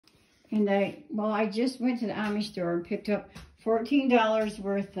And I just went to the Amish store and picked up $14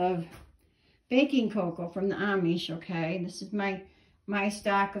 worth of baking cocoa from the Amish, okay? This is my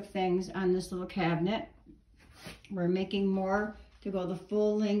stock of things on this little cabinet. We're making more to go the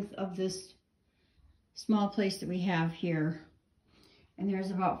full length of this small place that we have here. And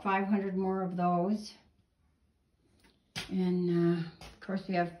there's about 500 more of those. And of course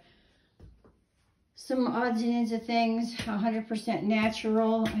we have some odds and ends of things, 100%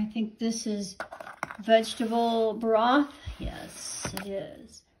 natural. I think this is vegetable broth. Yes, it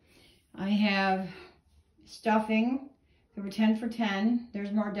is. I have stuffing. There were 10 for 10.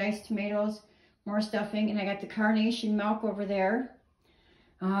 There's more diced tomatoes, more stuffing, and I got the carnation milk over there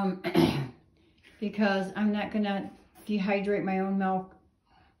because I'm not going to dehydrate my own milk,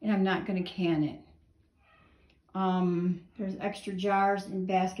 and I'm not going to can it. There's extra jars and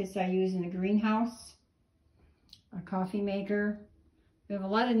baskets I use in the greenhouse, a coffee maker. We have a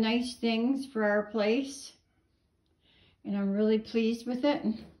lot of nice things for our place, and I'm really pleased with it.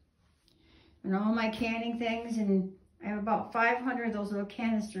 And all my canning things, and I have about 500 of those little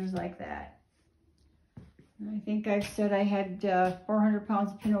canisters like that. And I think I said I had 400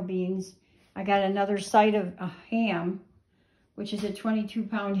 pounds of pinto beans. I got another side of a ham, which is a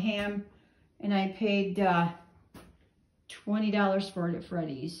 22-pound ham, and I paid $20 for it at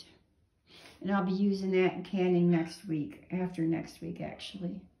Freddy's. And I'll be using that in canning next week, after next week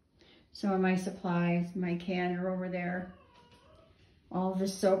actually. Some of my supplies, my canner over there. All the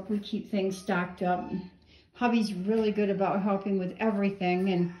soap, we keep things stocked up. Hubby's really good about helping with everything,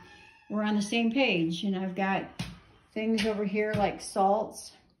 and we're on the same page. And I've got things over here like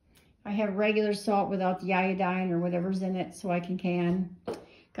salts. I have regular salt without the iodine or whatever's in it so I can can.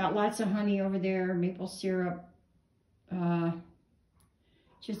 Got lots of honey over there, maple syrup,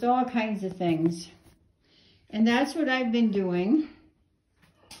 just all kinds of things. And that's what I've been doing.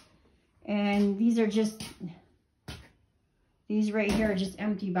 And these are just, these right here are just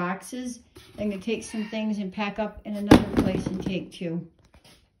empty boxes. I'm going to take some things and pack up in another place and take two.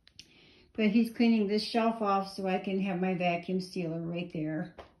 But he's cleaning this shelf off so I can have my vacuum sealer right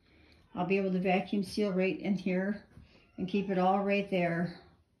there. I'll be able to vacuum seal right in here and keep it all right there.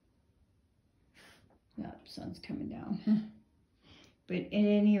 Oh, sun's coming down. But at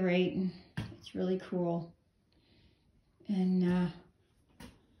any rate, it's really cool. And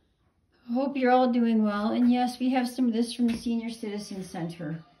I hope you're all doing well. And yes, we have some of this from the Senior Citizen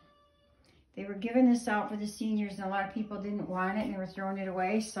Center. They were giving this out for the seniors, and a lot of people didn't want it, and they were throwing it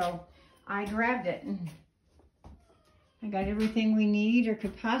away, so I grabbed it. I got everything we need or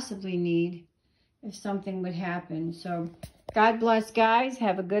could possibly need if something would happen. So God bless, guys.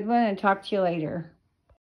 Have a good one, and talk to you later.